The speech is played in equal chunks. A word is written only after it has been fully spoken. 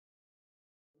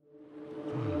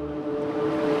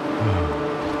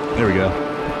we go.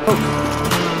 Oh.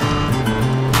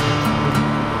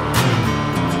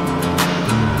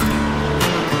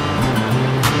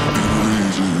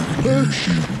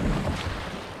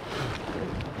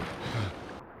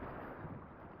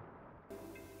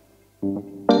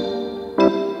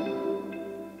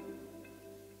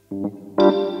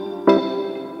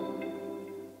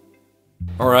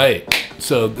 All right,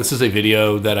 so this is a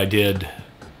video that I did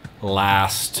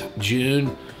last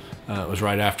June. It was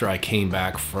right after I came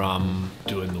back from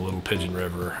doing the Little Pigeon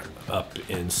River up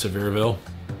in Sevierville.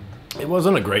 It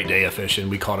wasn't a great day of fishing.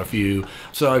 We caught a few,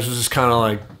 so I was just kind of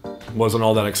like, wasn't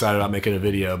all that excited about making a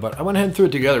video, but I went ahead and threw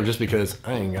it together just because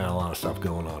I ain't got a lot of stuff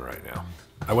going on right now.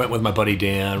 I went with my buddy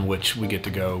Dan, which we get to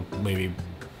go maybe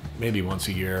once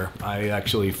a year. I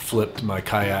actually flipped my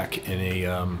kayak in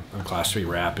a Class 3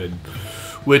 Rapid,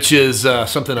 which is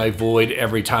something I avoid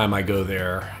every time I go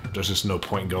there. There's just no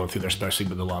point in going through there, especially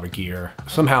with a lot of gear.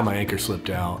 Somehow my anchor slipped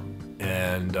out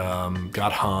and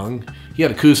got hung. He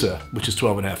had a Coosa, which is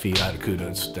 12.5 feet. I had a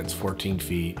Cuda, that's 14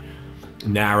 feet.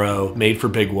 Narrow, made for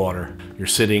big water. You're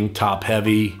sitting top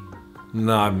heavy,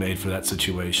 not made for that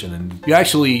situation. And you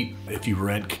actually, if you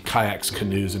rent kayaks,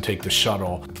 canoes, and take the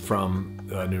shuttle from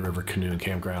New River Canoe and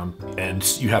Campground, and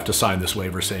you have to sign this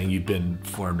waiver saying you've been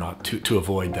informed not to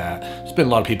avoid that. There's been a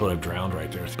lot of people that have drowned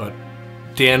right there. But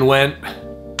Dan went,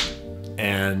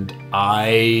 and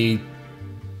I,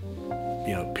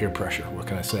 peer pressure, what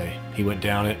can I say? He went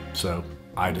down it, so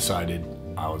I decided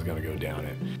I was gonna go down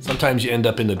it. Sometimes you end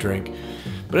up in the drink.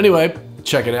 But anyway,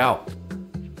 check it out.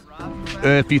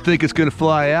 If you think it's gonna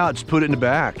fly out, just put it in the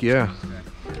back, yeah.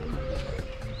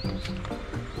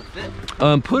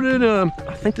 Put it in,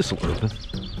 I think this will open.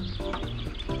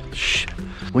 Shh.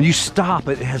 When you stop,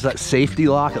 it has that safety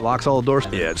lock. It locks all the doors.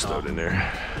 Yeah, it's thrown in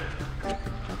there.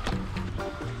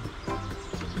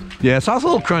 Yeah, so I was a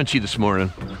little crunchy this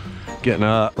morning. Getting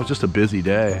up, it was just a busy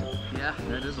day. Yeah,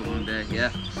 that is a long day,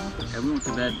 yeah. We went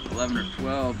to bed 11 or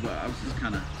 12, but I was just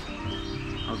kind of,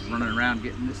 I was running around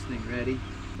getting this thing ready.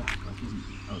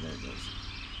 Oh, there it goes.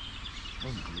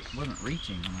 Wasn't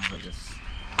reaching when I was like this.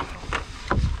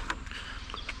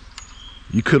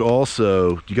 You could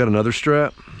also, you got another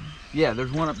strap? Yeah,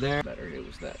 there's one up there. It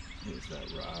was that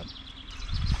rod.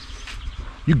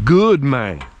 You good,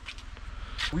 man.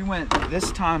 We went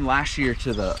this time last year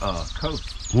to the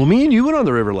coast. Well, me and you went on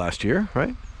the river last year, right?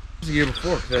 It was the year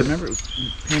before, because I remember it was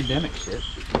pandemic shit.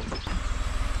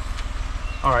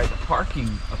 All right, the parking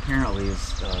apparently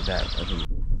is that.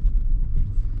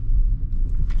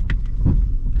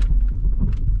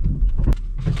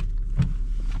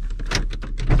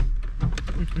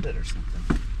 Or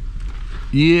something.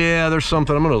 Yeah, there's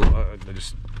something. I'm gonna. I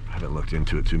just haven't looked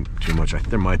into it too much.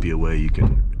 There might be a way you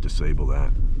can disable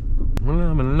that.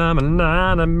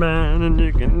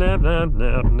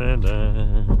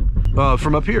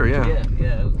 From up here, yeah.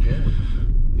 Yeah, it was good.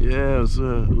 Yeah, it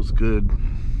was good.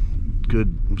 It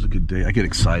was a good day. I get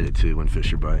excited too when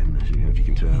fish are biting, if you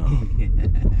can tell.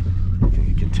 I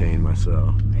can contain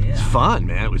myself. Yeah. It's fun,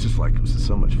 man. It was just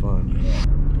so much fun.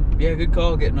 Yeah, good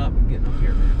call getting up here,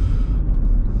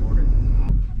 man.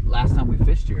 Morning. Last time we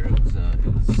fished here, it was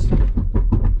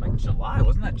like July,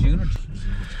 wasn't that June or June?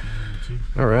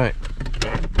 All right.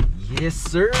 Yes,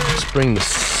 sir. Let's bring the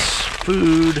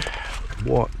food,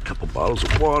 a couple bottles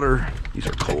of water. These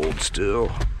are cold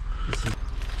still.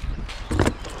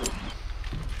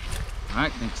 All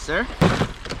right, thanks, sir.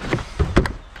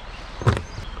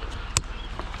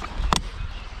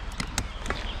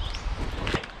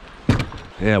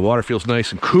 Yeah, water feels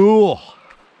nice and cool.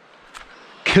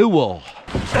 Cool.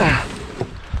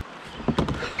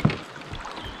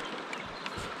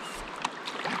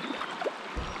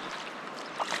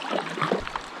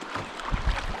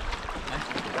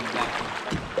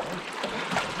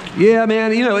 Yeah,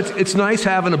 man, it's nice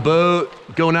having a boat,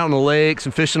 going out on the lakes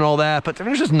and fishing and all that, but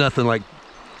there's just nothing like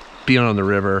being on the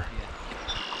river.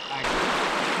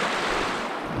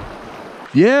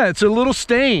 Yeah, it's a little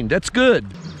stained. That's good.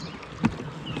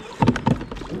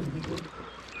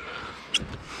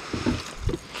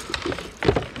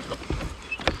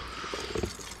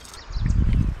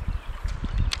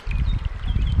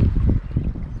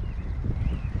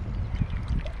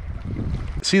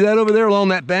 See that over there along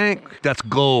that bank? That's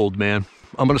gold, man.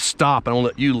 I'm gonna stop and I'll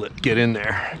let you get in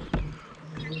there.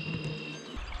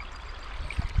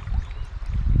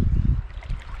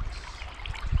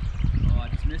 Oh, I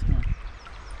just missed one.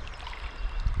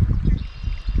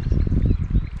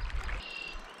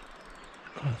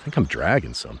 I think I'm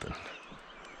dragging something.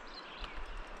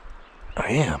 I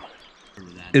am.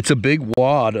 It's a big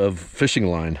wad of fishing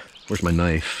line. Where's my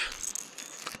knife?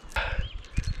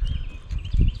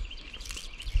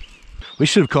 We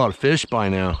should have caught a fish by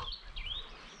now.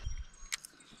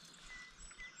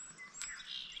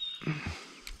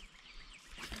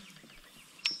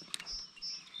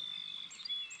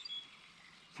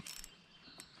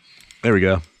 There we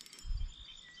go.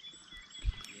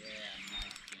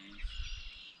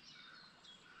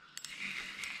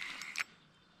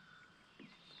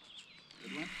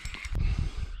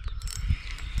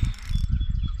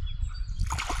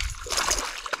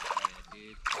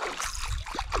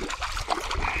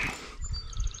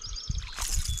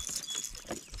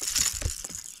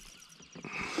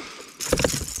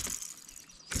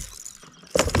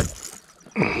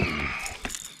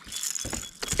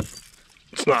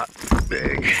 It's not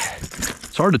big.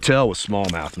 It's hard to tell with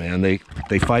smallmouth, man. They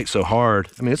fight so hard.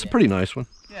 I mean, it's a pretty nice one.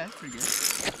 Yeah, it's pretty good.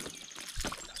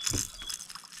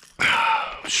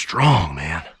 Strong,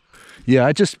 man. Yeah,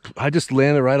 I just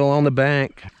landed right along the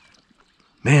bank.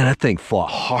 Man, that thing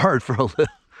fought hard for a little.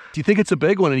 Do you think it's a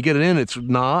big one and you get it in? It's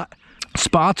not.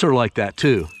 Spots are like that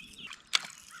too.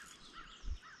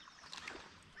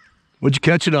 What'd you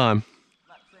catch it on?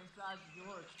 About the same size as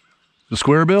yours. The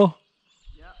square bill?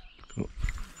 Yep. Cool.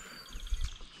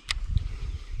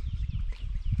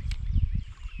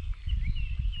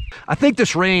 I think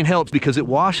this rain helps because it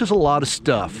washes a lot of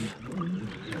stuff.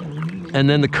 And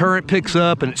then the current picks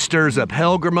up and it stirs up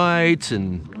hellgrammites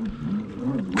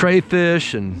and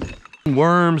crayfish and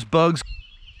worms, bugs.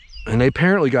 And they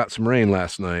apparently got some rain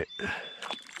last night.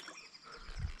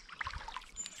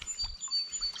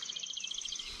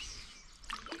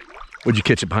 Would you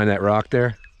catch it behind that rock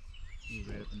there? He's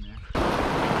right up in there.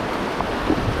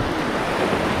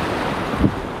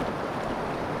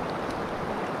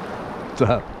 What's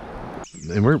up?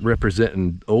 And we're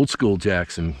representing old school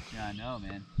Jackson. Yeah, I know,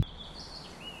 man.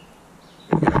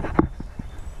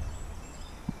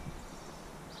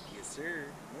 Yes, sir.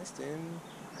 Missed him.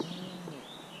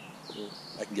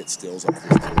 I can get stills up this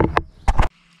too.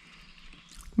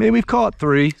 Maybe we've caught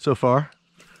 3 so far.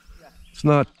 Yeah. It's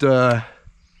not, I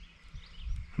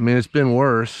mean, it's been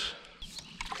worse.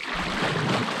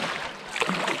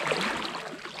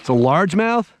 It's a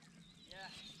largemouth? Yeah.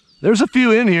 There's a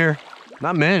few in here,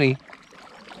 not many.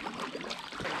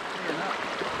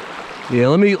 Yeah,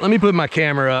 let me put my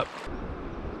camera up.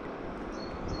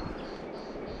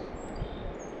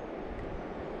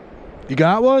 You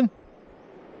got one?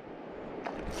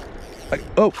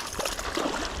 Oh.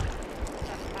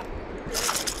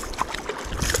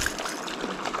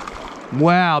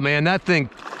 Wow, man, that thing.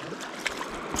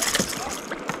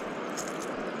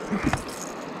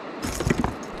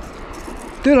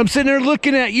 Dude, I'm sitting there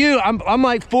looking at you. I'm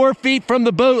like 4 feet from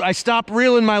the boat. I stopped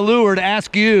reeling my lure to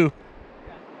ask you.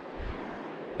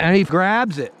 And he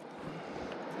grabs it.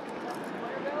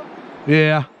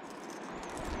 Yeah.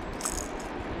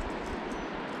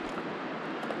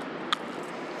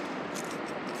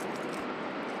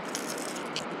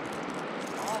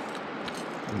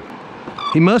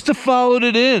 He must have followed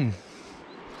it in.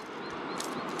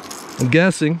 I'm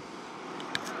guessing.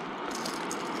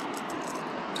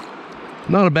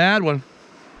 Not a bad one.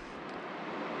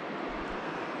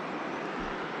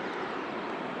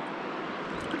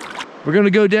 We're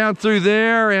gonna go down through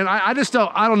there, and I just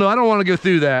don't know. I don't want to go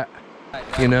through that,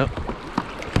 you know.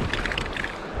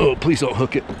 Oh, please don't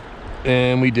hook it.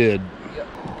 And we did. Yep.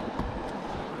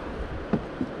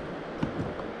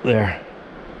 There.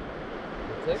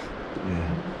 Click?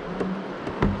 Yeah.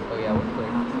 Oh yeah, we're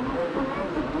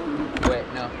clear. Wait,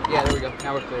 no. Yeah, there we go.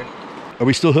 Now we're clear. Are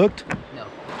we still hooked? No.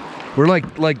 We're like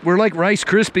Rice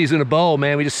Krispies in a bowl,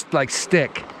 man. We just like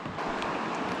stick.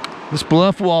 This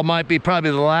bluff wall might be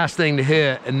probably the last thing to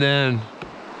hit, and then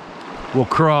we'll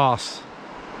cross.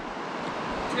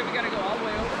 So we gotta go all the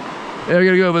way over? Yeah, we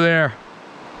gotta go over there.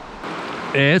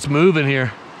 Yeah, it's moving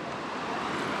here.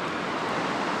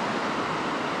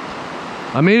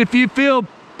 I mean, if you feel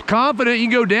confident, you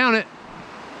can go down it.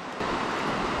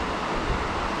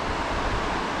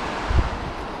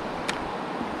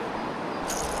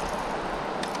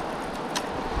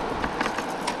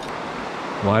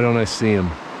 Why don't I see him?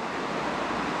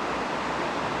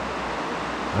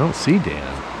 I don't see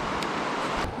Dan.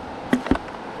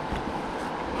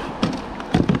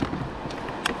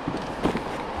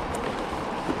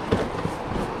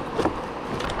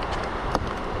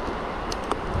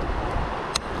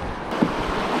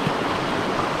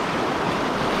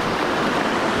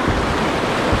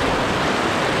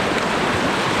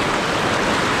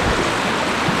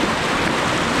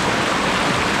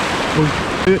 Oh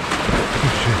shit.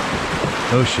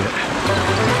 Oh shit.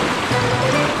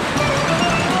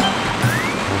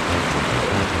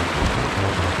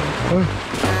 Oh.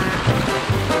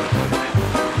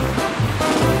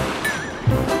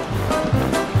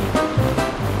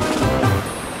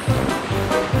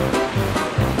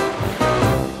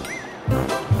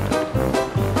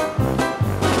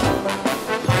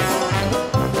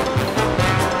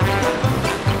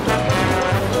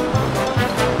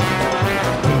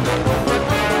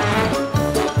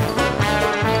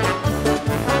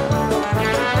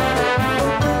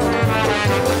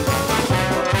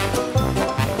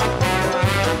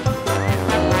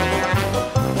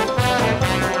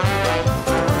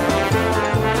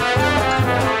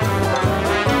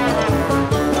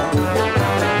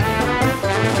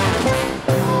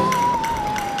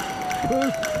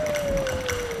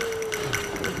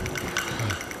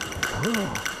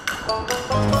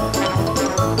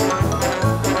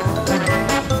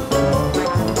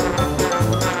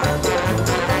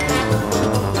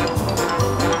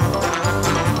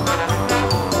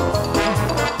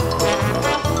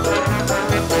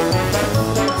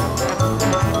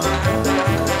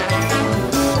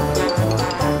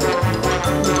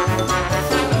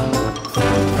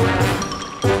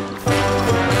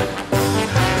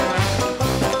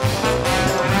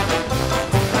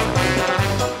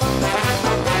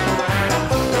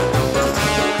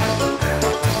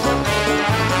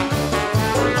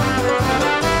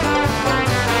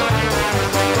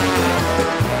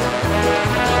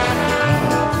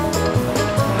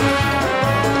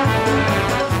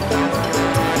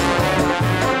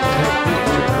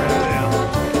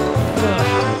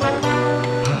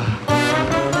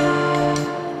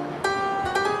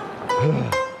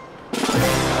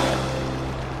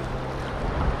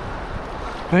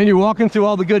 And you're walking through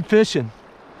all the good fishing.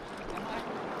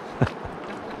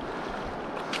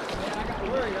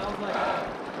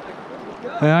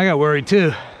 Yeah, I got worried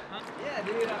too. Yeah,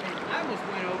 dude, I mean, I almost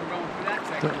went over going through that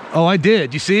section. Oh, I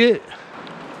did. You see it?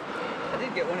 I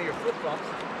did get one of your flip-flops.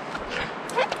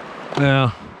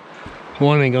 Yeah.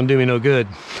 One ain't gonna do me no good.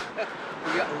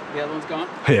 The other one's gone?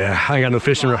 Yeah, I ain't got no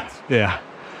fishing rod. Yeah.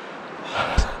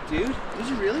 Dude, did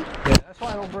you really? Yeah, that's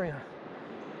why I don't bring her.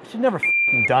 I should never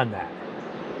f***ing done that.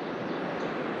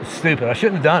 It's stupid. I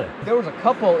shouldn't have done it. There was a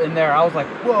couple in there. I was like,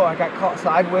 whoa, I got caught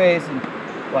sideways, and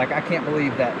like, I can't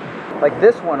believe that. Like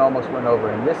this one almost went over,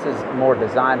 and this is more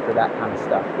designed for that kind of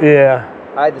stuff. Yeah.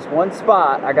 I had this one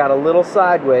spot, I got a little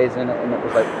sideways, and it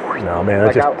was like... No, man,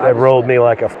 like it rolled me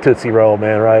like a Tootsie Roll,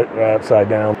 man, right upside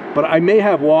down. But I may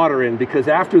have water in, because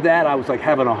after that, I was like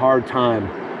having a hard time.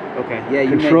 Okay, yeah,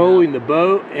 you controlling the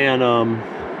boat, and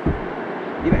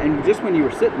even, and just when you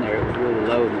were sitting there, it was really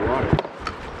low in the water.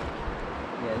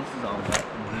 Yeah, this is all wet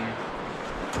in here.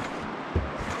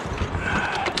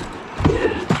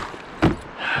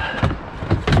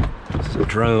 It's a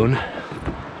drone.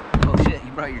 Oh shit,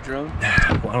 you brought your drone?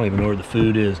 Well, I don't even know where the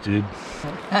food is, dude.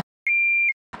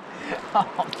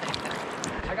 Oh,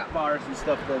 man. I got bars and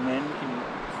stuff though, man. You can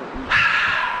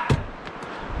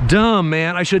Dumb,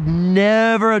 man. I should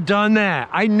never have done that.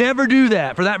 I never do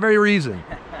that for that very reason.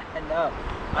 No,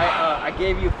 I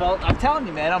gave you fault. I'm telling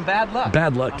you, man, I'm bad luck.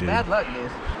 Bad luck, dude. Bad luck,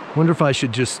 dude. Wonder if I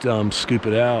should just scoop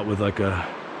it out with like a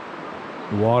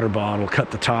water bottle,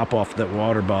 cut the top off that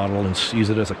water bottle and use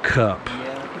it as a cup.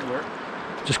 Yeah, that could work.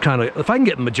 Just kind of, if I can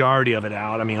get the majority of it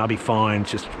out, I mean, I'll be fine.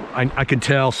 It's just, I could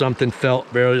tell something felt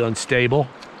very unstable.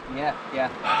 Yeah, yeah.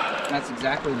 That's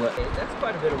exactly what. That's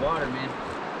quite a bit of water, man.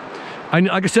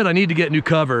 Like I said, I need to get new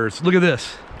covers. Look at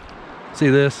this. See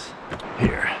this?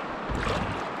 Here.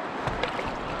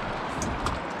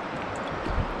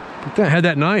 I had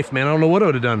that knife, man. I don't know what I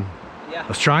would have done. Yeah. I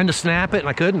was trying to snap it and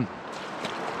I couldn't.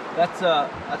 That's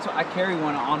what I carry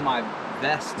one on my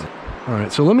vest. All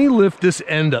right, so let me lift this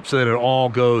end up so that it all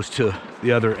goes to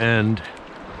the other end.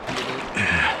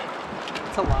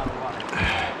 It's a lot of water.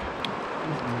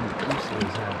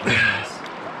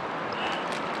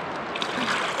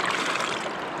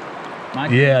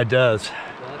 Yeah, it does.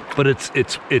 But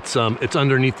it's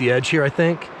underneath the edge here, I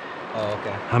think. Oh,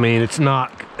 okay. I mean, it's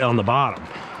not on the bottom.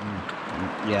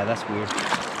 Yeah, that's weird.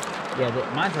 Yeah,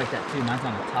 mine's like that too. Mine's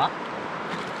on the top.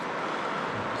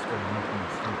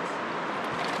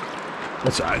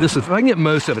 That's all right. This is, if I can get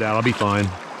most of it out, I'll be fine.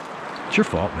 It's your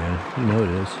fault, man. You know it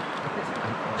is.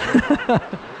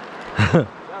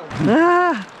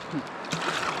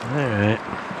 All right.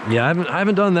 Yeah, I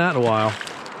haven't done that in a while.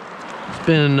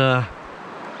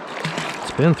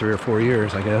 It's been 3 or 4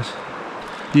 years, I guess.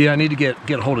 Yeah, I need to get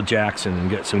a hold of Jackson and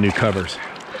get some new covers.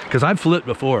 Because I've flipped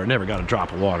before, never got a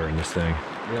drop of water in this thing.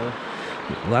 Really?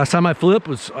 Last time I flipped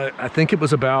was, I think it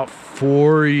was about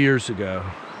 4 years ago.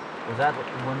 Was that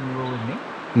when you were with me?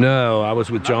 No, I was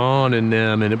with John and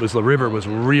them, and the river was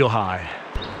real high.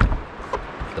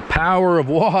 The power of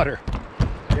water.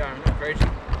 Yeah, I'm not crazy.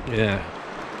 Yeah.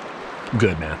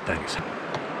 Good, man. Thanks.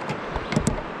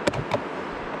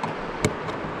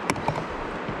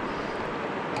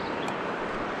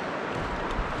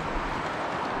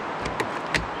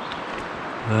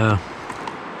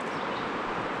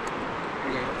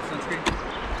 Sunscreen?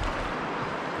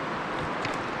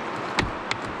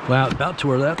 Wow, about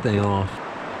tore that thing off.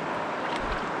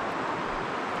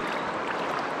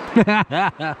 Glad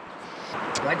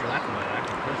you're laughing about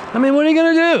that. I mean, what are you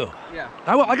gonna do? Yeah.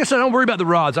 Like I said, I don't worry about the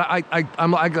rods.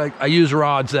 I use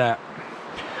rods that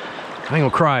I ain't gonna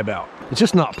cry about. It's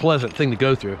just not a pleasant thing to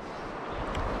go through.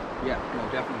 Yeah, no,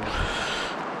 definitely.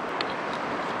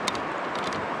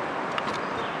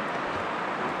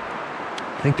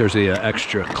 I think there's a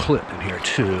extra clip in here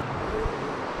too.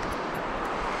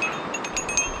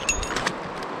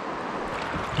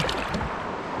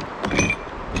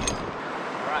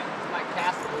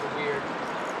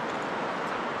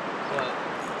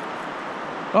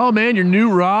 Oh man, your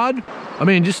new rod? I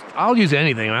mean, just, I'll use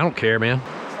anything. I don't care, man.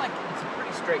 It's like, it's a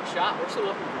pretty straight shot. We're still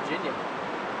up in Virginia.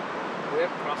 We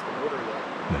haven't crossed the border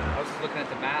yet. No. I was just looking at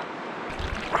the map.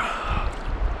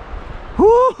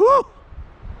 Woo-hoo!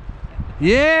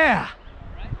 Yeah!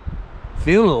 Right?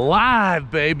 Feeling alive,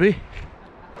 baby.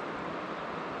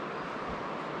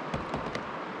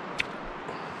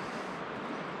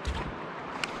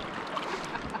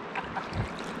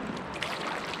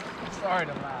 Sorry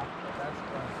to laugh.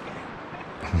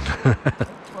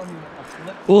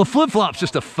 Well, a flip-flop's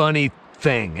just a funny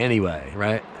thing anyway,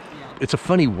 right? Yeah. It's a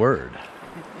funny word.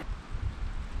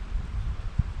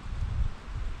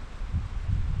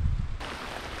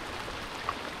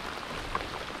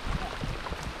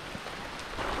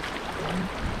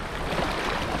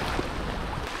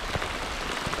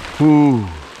 Ooh.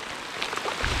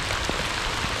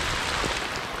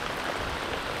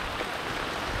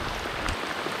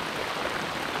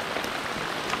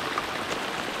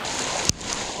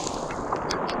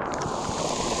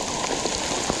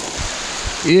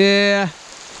 Yeah.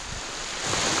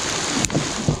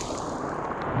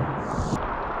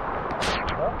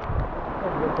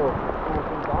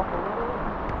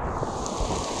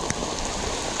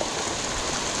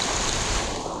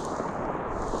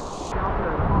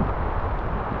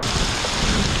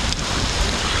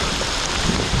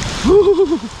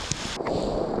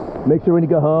 Make sure when you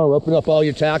go home, open up all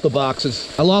your tackle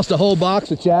boxes. I lost a whole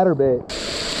box of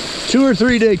chatterbait. 2 or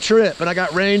 3 day trip, and I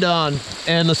got rained on,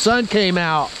 and the sun came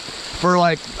out for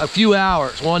like a few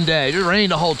hours one day. It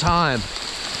rained the whole time,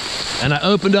 and I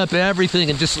opened up everything,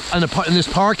 and just in this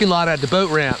parking lot at the boat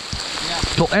ramp,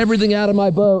 pulled everything out of my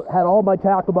boat, had all my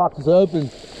tackle boxes open,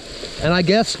 and I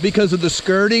guess because of the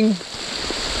skirting,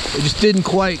 it just didn't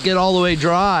quite get all the way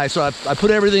dry. So I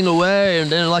put everything away,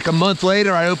 and then like a month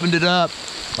later, I opened it up.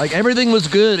 Like everything was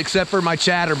good except for my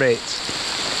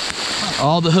chatterbaits.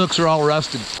 All the hooks are all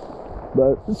rusted.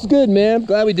 But it's good, man.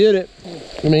 Glad we did it.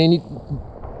 I mean,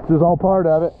 this is all part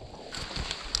of it.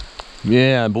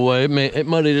 Yeah, boy, it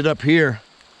muddied it up here.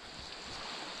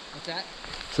 What's that?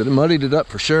 So it muddied it up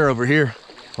for sure over here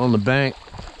on the bank.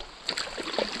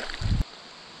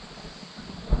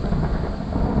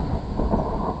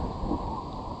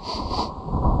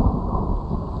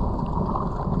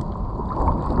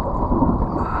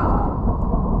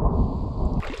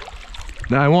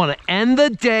 Now I want to end the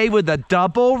day with a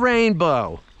double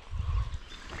rainbow.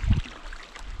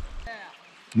 Yeah.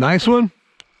 Nice one?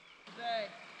 Today.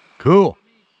 Cool.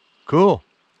 Cool.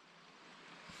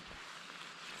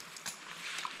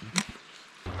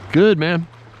 Good, man.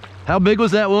 How big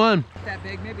was that one? Not that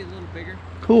big, maybe a little bigger.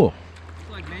 Cool. It's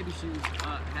like maybe she was,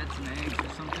 had some eggs or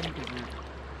something, because her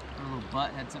little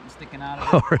butt had something sticking out of it.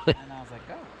 Oh, really? And I was like,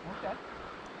 oh, okay.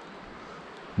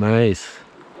 Nice.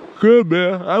 Good,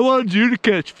 man. I wanted you to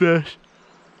catch fish.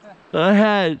 I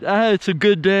had some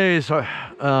good days.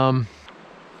 That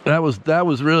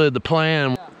was really the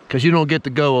plan, because you don't get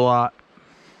to go a lot.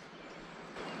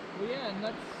 Well, yeah, and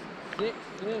that's 6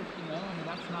 fish, you know. I mean,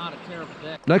 that's not a terrible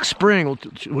day. Next spring, we'll do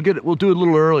it a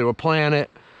little early. We'll plan it.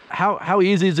 How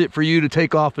easy is it for you to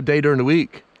take off a day during the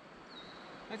week?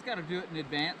 I just got to do it in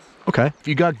advance. Okay. If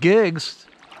you got gigs,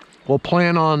 we'll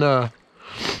plan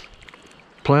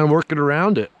working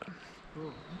around it.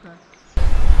 Cool. Okay.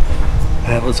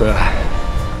 That was a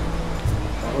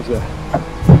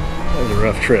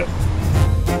rough trip.